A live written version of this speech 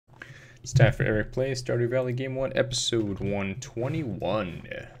It's time for Eric Plays Stardew Valley Game 1, Episode 121.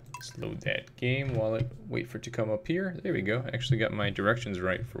 Let's load that game while I wait for it to come up here. There we go. I actually got my directions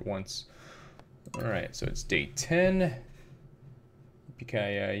right for once. Alright, so it's day 10.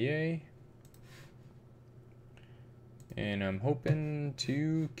 Yippee-ki-yay. And I'm hoping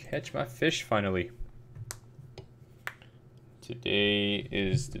to catch my fish finally. Today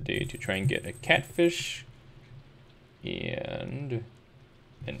is the day to try and get a catfish and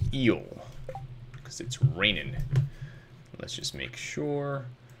an eel because it's raining. Let's just make sure.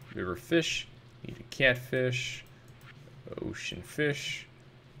 River fish, need a catfish, ocean fish.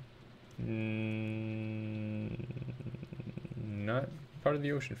 Not part of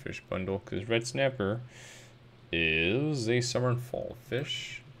the ocean fish bundle because red snapper is a summer and fall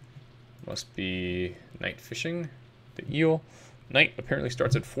fish. Must be night fishing. The eel night apparently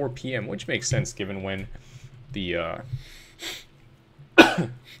starts at 4 p.m., which makes sense given when the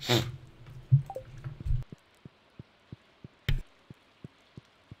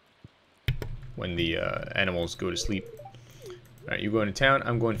animals go to sleep. Alright, you going to town,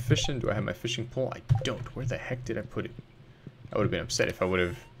 I'm going fishing. Do I have my fishing pole? I don't. Where the heck did I put it? I would have been upset if I would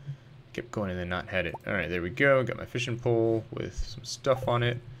have kept going and then not had it. Alright, there we go. Got my fishing pole with some stuff on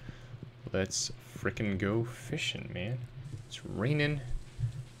it. Let's frickin' go fishing, man. It's raining.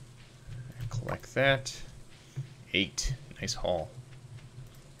 Collect that. 8. Nice haul.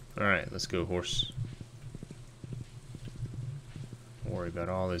 Alright, let's go, horse. Don't worry about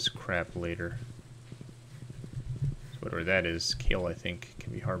all this crap later. So whatever that is, kale, I think,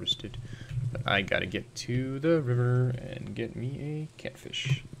 can be harvested. But I gotta get to the river and get me a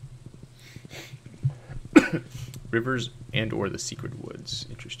catfish. Rivers and or the secret woods,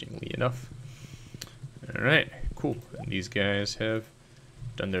 interestingly enough. Alright, cool. And these guys have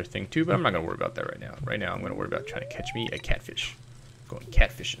done their thing too, but I'm not going to worry about that right now. Right now I'm going to worry about trying to catch me a catfish. Going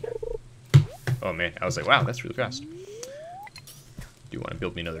catfishing. Oh man, I was like, wow, that's really fast. Do want to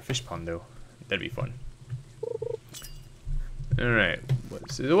build me another fish pond though. That'd be fun. Alright,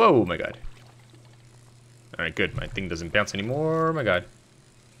 what's this? Whoa, my god. Alright, good. My thing doesn't bounce anymore. Oh my god.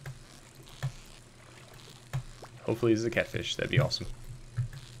 Hopefully this is a catfish. That'd be awesome.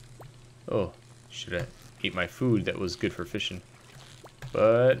 Oh, should have ate my food that was good for fishing.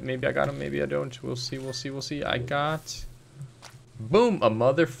 But maybe I got him, maybe I don't. We'll see, we'll see, we'll see. I got... Boom! A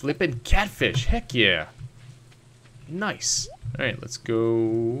mother flippin' catfish! Heck yeah! Nice! Alright, let's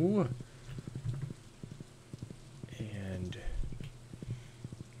go... And...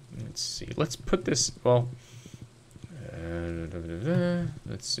 Let's see. Let's put this... Well...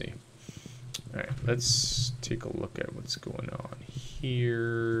 Let's see. Alright, let's take a look at what's going on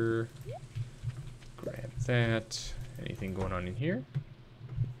here. Grab that. Anything going on in here?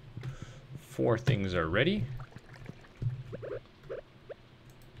 4 things are ready.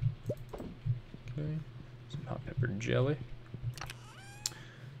 Okay, some hot pepper jelly.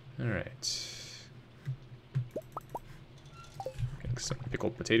 Alright. Some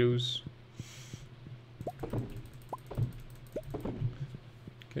pickled potatoes.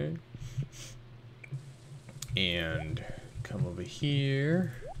 Okay. And come over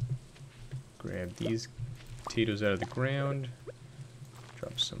here. Grab these potatoes out of the ground.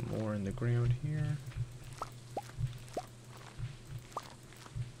 Drop some more in the ground here.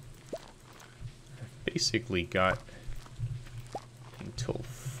 I've basically got until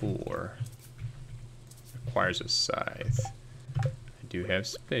 4. Requires a scythe. I do have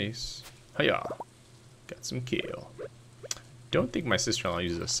space. Hiya! Got some kale. Don't think my sister-in-law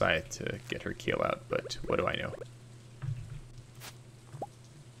uses a scythe to get her kale out, but what do I know?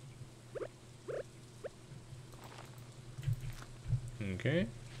 Okay.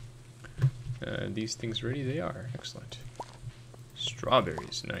 These things ready? They are. Excellent.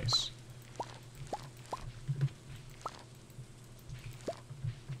 Strawberries. Nice.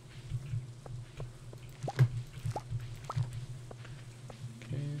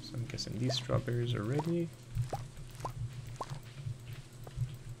 Okay, so I'm guessing these strawberries are ready.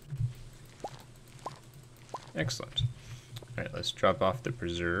 Excellent. Alright, let's drop off the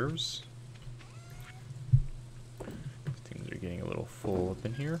preserves. Things are getting a little full up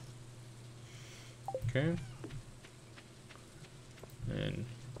in here. Okay. And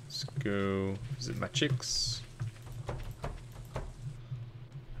let's go visit my chicks.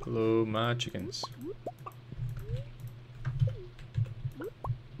 Hello, my chickens.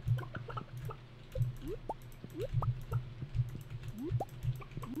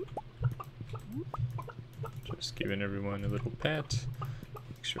 Just giving everyone a little pat.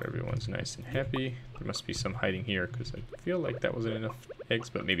 Make sure everyone's nice and happy. There must be some hiding here because I feel like that wasn't enough eggs,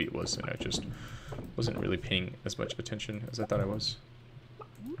 but maybe it was, and I just wasn't really paying as much attention as I thought I was.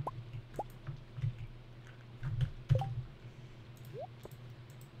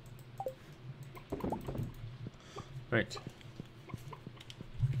 Right.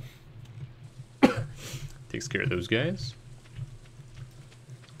 Takes care of those guys.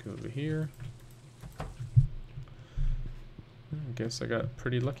 Let's go over here. I guess I got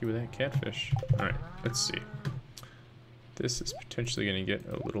pretty lucky with that catfish. Alright, let's see. This is potentially going to get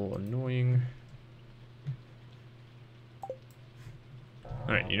a little annoying.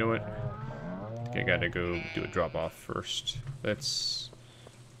 Alright, you know what? I think I gotta go do a drop off first. Let's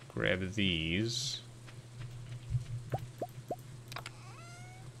grab these.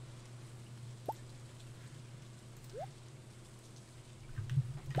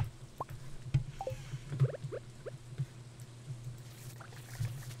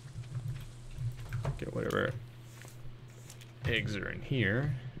 Get whatever eggs are in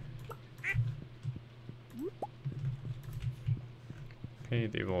here. Okay,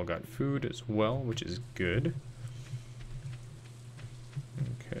 they've all got food as well, which is good.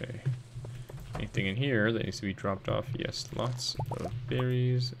 Okay. Anything in here that needs to be dropped off? Yes, lots of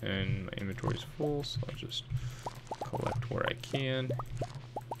berries, and my inventory's full, so I'll just collect where I can.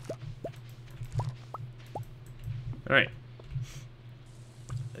 Alright.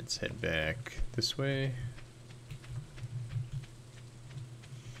 Let's head back this way.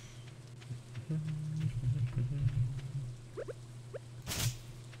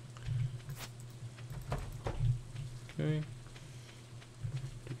 Okay.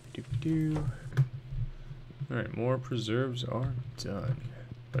 Alright, more preserves are done.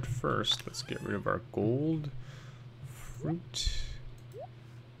 But first, let's get rid of our gold fruit.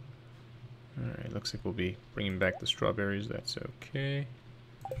 Alright, looks like we'll be bringing back the strawberries. That's okay.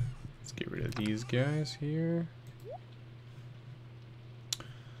 Let's get rid of these guys here.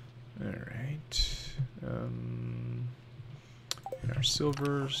 Alright. And our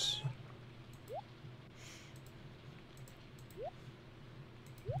silvers.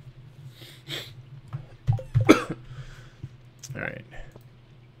 Alright.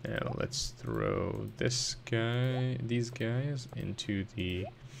 Now let's throw this guy, these guys into the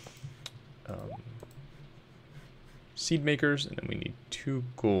seed makers, and then we need 2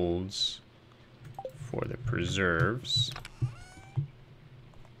 golds for the preserves.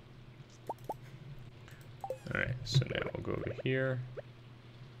 Alright, so now we'll go over here.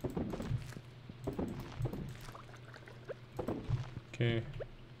 Okay.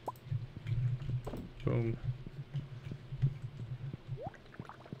 Boom.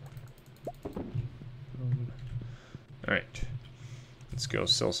 Boom. Alright. Let's go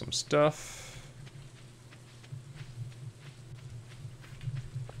sell some stuff.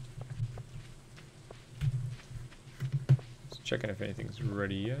 Just checking if anything's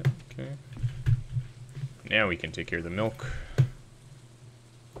ready yet. Okay. Now we can take care of the milk.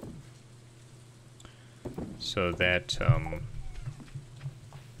 So that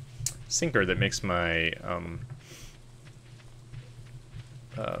sinker that makes my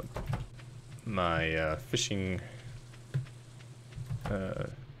fishing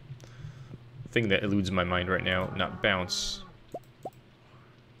thing that eludes my mind right now not bounce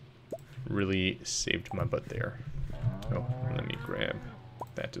really saved my butt there. Oh, let me grab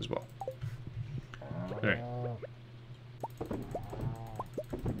that as well. Alright.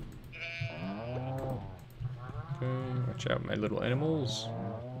 Okay, watch out, my little animals.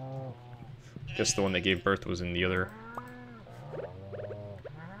 Guess the one that gave birth was in the other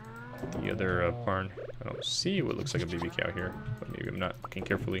barn. I don't see what looks like a baby cow here, but maybe I'm not looking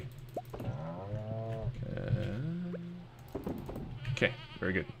carefully. Okay,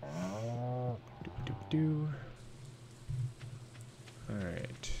 very good. Doo-doo-doo.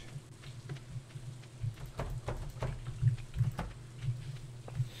 Alright.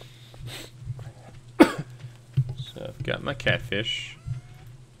 So I've got my catfish.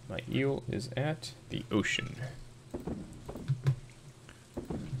 My eel is at the ocean.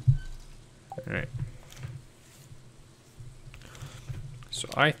 Alright. So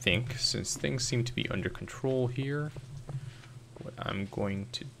I think, since things seem to be under control here, what I'm going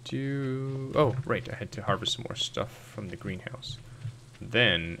to do... Oh, right, I had to harvest some more stuff from the greenhouse.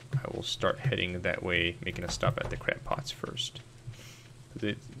 Then I will start heading that way, making a stop at the crab pots first.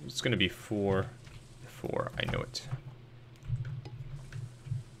 It's going to be 4 before I know it.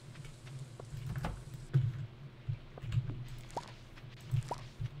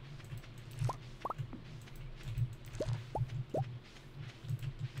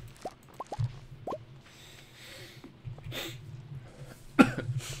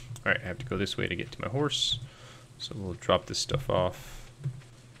 Alright, I have to go this way to get to my horse, so we'll drop this stuff off.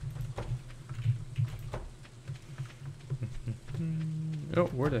 Oh,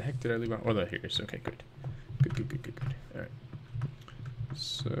 where the heck did I leave my... Oh, here it is. Okay, good. Good. Alright.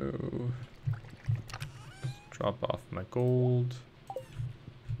 So... Drop off my gold.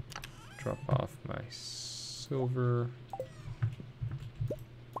 Drop off my silver.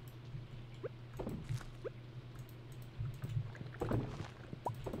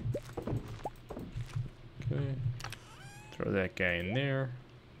 Okay. Throw that guy in there.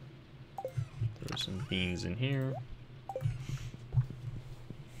 Throw some beans in here.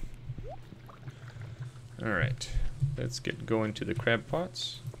 Alright, let's get going to the crab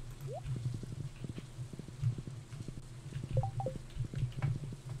pots.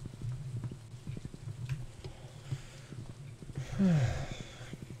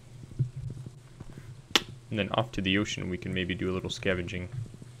 And then off to the ocean, we can maybe do a little scavenging.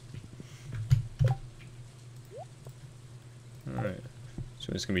 Alright,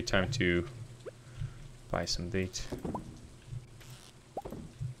 so it's going to be time to buy some bait.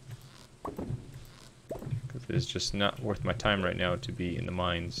 Because it's just not worth my time right now to be in the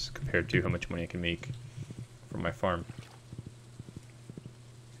mines compared to how much money I can make from my farm.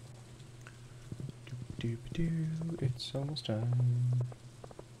 It's almost time.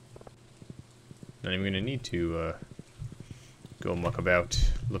 Not even going to need to go muck about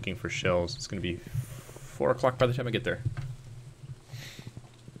looking for shells. It's going to be 4 o'clock by the time I get there.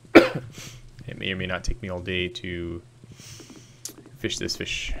 It may or may not take me all day to fish this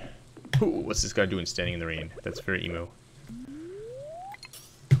fish. Ooh, what's this guy doing standing in the rain? That's very emo.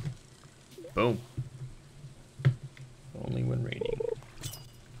 Boom. Only when raining.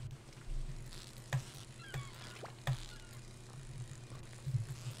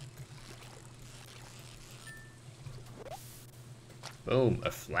 Boom,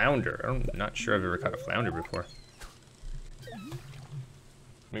 a flounder. I'm not sure I've ever caught a flounder before.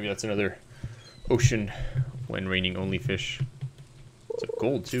 Maybe that's another ocean when raining only fish. It's a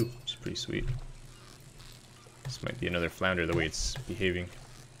gold too, which is pretty sweet. This might be another flounder the way it's behaving.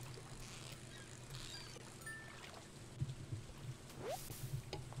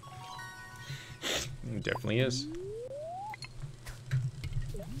 It definitely is.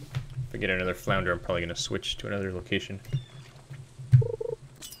 If I get another flounder, I'm probably going to switch to another location.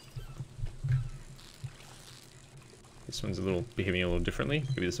 This one's behaving a little differently.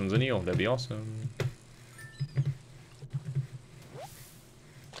 Maybe this one's an eel. That'd be awesome.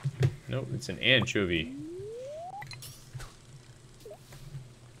 Nope, it's an anchovy. I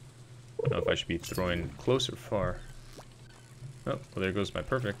don't know if I should be throwing close or far. Oh, well, there goes my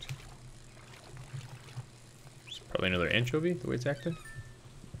perfect. It's probably another anchovy, the way it's acting.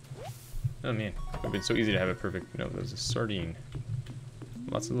 Oh man, it would have been so easy to have a perfect. No, there's a sardine.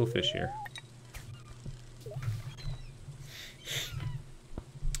 Lots of little fish here.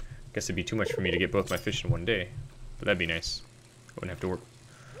 Guess it'd be too much for me to get both my fish in one day, but that'd be nice. I wouldn't have to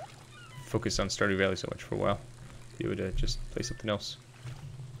focus on Stardew Valley so much for a while. Be able to just play something else.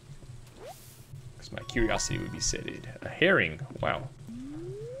 Because my curiosity would be sated. A herring, wow.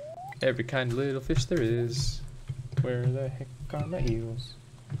 Every kind of little fish there is. Where the heck are my eels?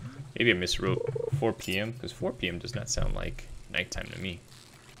 Maybe I miswrote 4 p.m. because 4 p.m. does not sound like nighttime to me.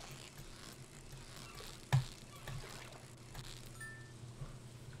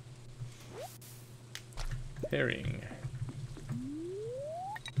 Herring.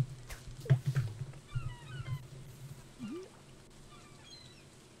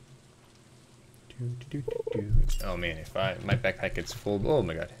 Oh man, if my backpack gets full, oh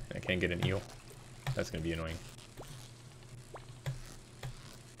my god, I can't get an eel. That's gonna be annoying.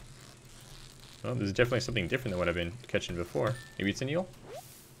 Well, this is definitely something different than what I've been catching before. Maybe it's an eel?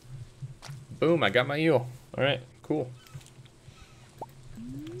 Boom, I got my eel. Alright, cool.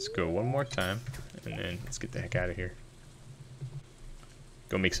 Let's go one more time, and then let's get the heck out of here.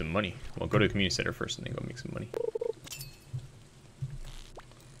 Go make some money. Well, go to the community center first, and then go make some money.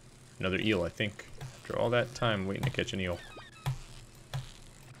 Another eel, I think. After all that time waiting to catch an eel.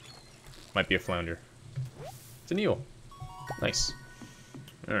 Might be a flounder. It's an eel. Nice.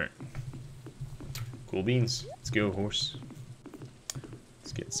 Alright. Cool beans. Let's go, horse.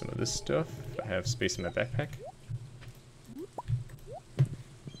 Let's get some of this stuff. If I have space in my backpack.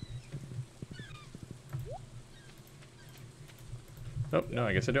 Oh, no,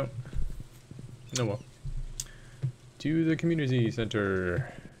 I guess I don't. No, well. To the community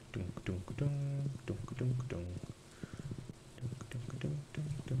center.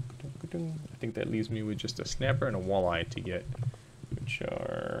 I think that leaves me with just a snapper and a walleye to get, which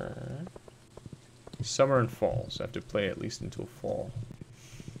are summer and fall, so I have to play at least until fall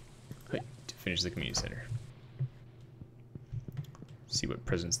to finish the community center. See what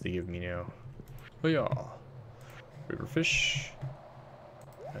presents they give me now. Oh yeah, river fish,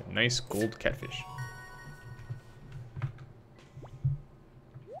 a nice gold catfish.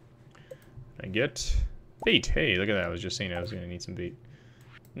 I get Bait. Hey, look at that. I was just saying I was going to need some bait.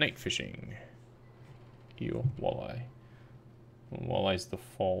 Night fishing. Eel. Walleye. Well, walleye's the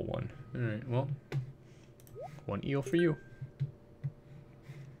fall one. Alright, well. One eel for you.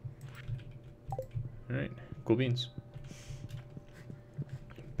 Alright, cool beans.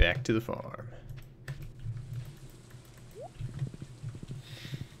 Back to the farm.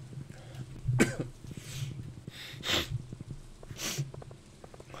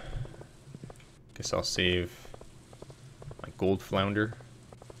 Guess I'll save my gold flounder.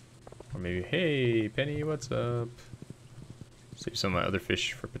 Or maybe, hey, Penny, what's up? Save some of my other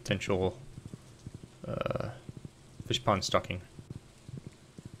fish for potential fish pond stocking.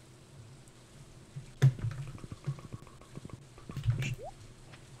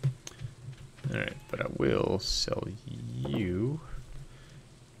 Alright, but I will sell you.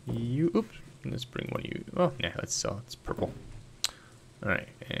 Oops. Let's bring one of you. Oh, nah, let's sell. It's purple. Alright,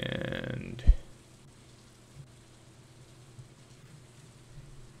 and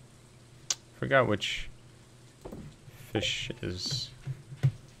forgot which fish is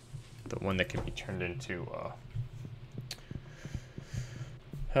the one that can be turned into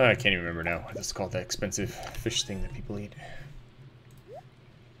I can't even remember now what it's called, that expensive fish thing that people eat.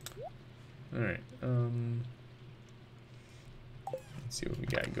 Alright, let's see what we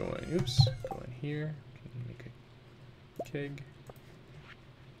got going. Oops, go in here. Can make a keg.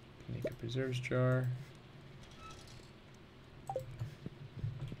 Can make a preserves jar.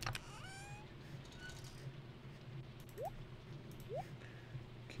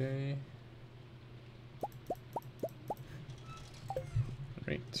 Okay.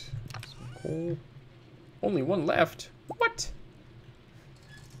 Right. Some coal. Only one left. What?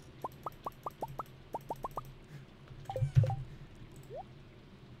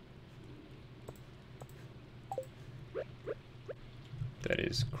 That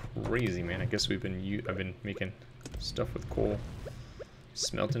is crazy, man. I guess I've been making stuff with coal.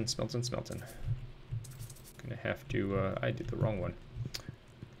 Smelting. Gonna have to, I did the wrong one.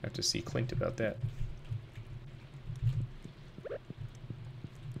 I have to see Clint about that.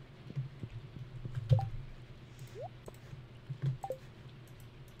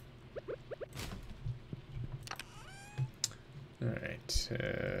 Alright,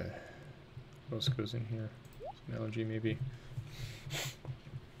 what else goes in here? Some allergy, maybe.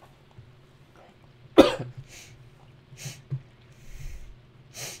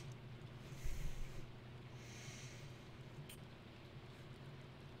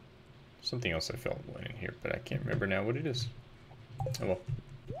 Something else I felt went in here, but I can't remember now what it is. Oh well.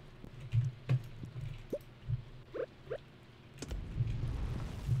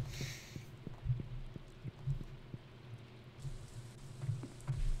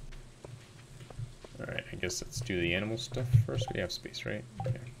 Alright, I guess let's do the animal stuff first. We have space, right?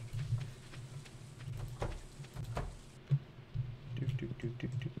 Okay. Do.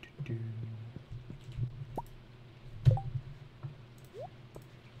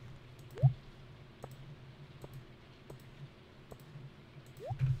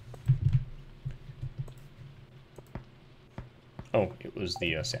 Oh, it was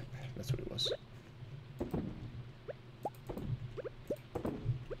the sap. That's what it was.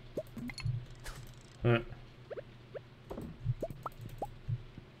 Huh.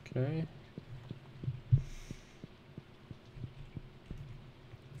 Okay.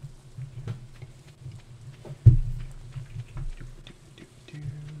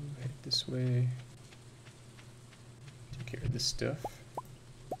 Head this way. Take care of this stuff.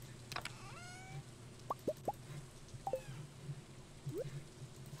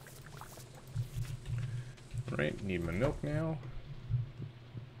 Right, need my milk now.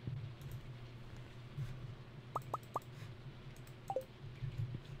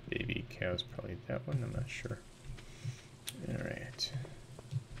 Baby cow's probably that one, I'm not sure. Alright.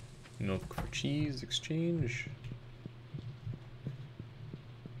 Milk for cheese exchange.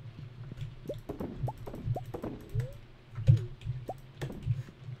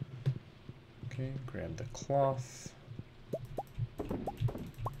 Okay, grab the cloth.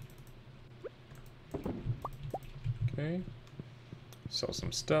 Okay, sell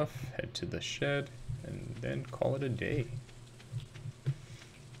some stuff, head to the shed, and then call it a day.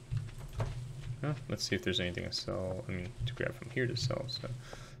 Let's see if there's anything to sell, to grab from here to sell, so.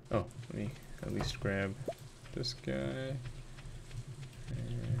 Oh, let me at least grab this guy, and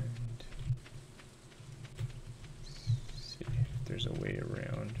see if there's a way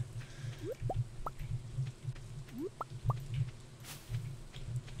around.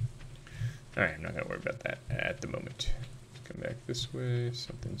 Alright, I'm not gonna worry about that at the moment. Let's come back this way,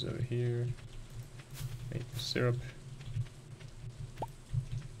 something's over here. Maple syrup.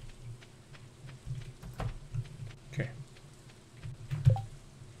 Okay.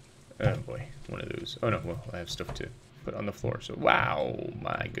 Oh boy, one of those. Oh no, well, I have stuff to put on the floor. So, wow,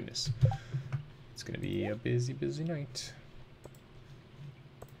 my goodness. It's gonna be a busy, busy night.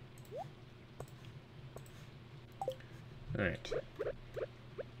 Alright.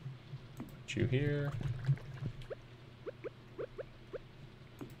 Put you here.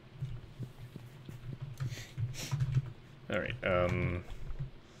 Alright,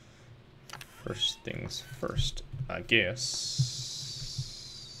 first things first, I guess.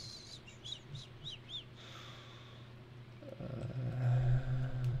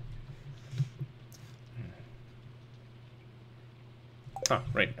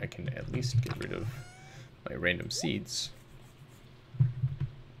 Right, I can at least get rid of my random seeds.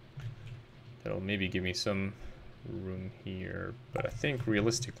 That'll maybe give me some room here, but I think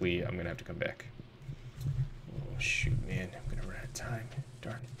realistically I'm gonna have to come back. Oh shoot, man, I'm gonna run out of time.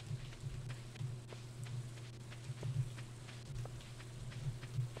 Darn it.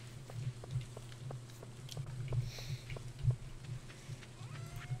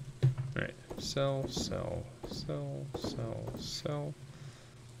 Alright, sell, sell, sell, sell, sell.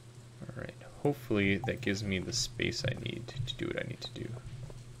 Alright, hopefully that gives me the space I need to do what I need to do.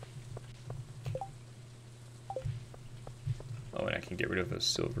 Oh, and I can get rid of a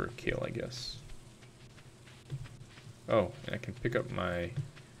silver kale, I guess. Oh, and I can pick up my...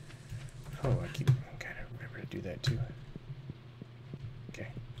 Oh, I kind of remember to do that too. Okay.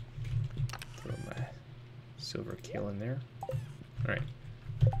 Throw my silver kale in there. Alright.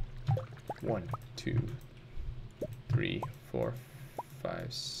 1, 2, 3, 4,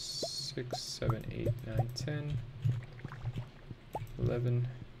 5, 6, 7, 8, 9, 10, 11,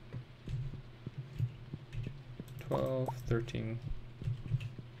 12, 13,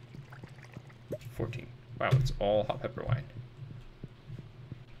 14. Wow, it's all hot pepper wine.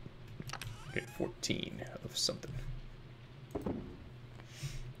 Get 14 of something.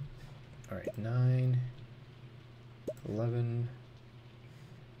 Alright, 9, 11,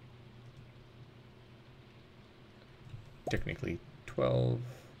 technically 12,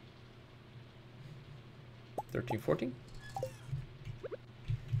 13, 14?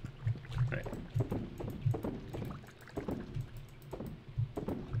 Alright.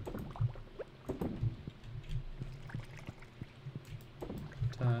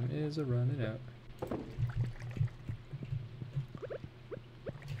 Time is a running out.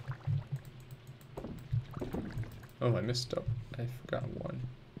 Oh, I messed up. I forgot one.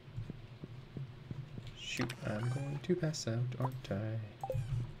 Shoot, I'm going to pass out, aren't I?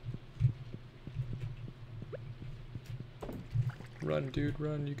 Run, dude,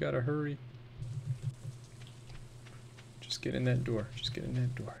 run. You gotta hurry. Just get in that door. Just get in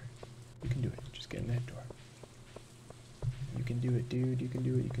that door. You can do it. Just get in that door. You can do it, dude. You can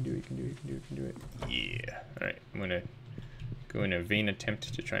do it. You can do it. You can do it. You can do it. You can do it. Yeah. Alright, I'm gonna go in a vain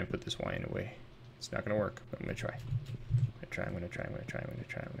attempt to try and put this wine away. It's not gonna work, but I'm gonna try. I'm gonna try.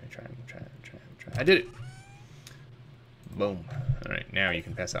 I did it! Boom. Alright, now you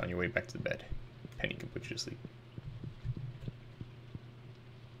can pass out on your way back to the bed. Penny can put you to sleep.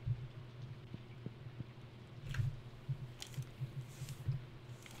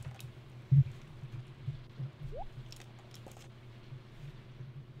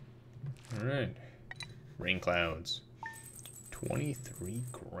 Alright. Rain clouds. 23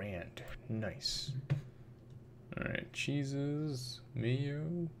 grand. Nice. Alright, cheeses,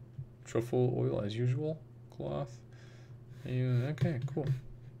 mayo, truffle oil as usual, cloth. Yeah, okay, cool.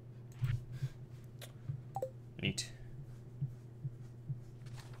 Neat.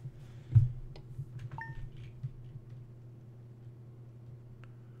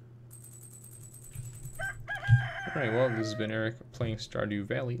 Alright, well, this has been Eric playing Stardew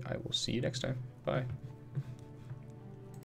Valley. I will see you next time. Bye.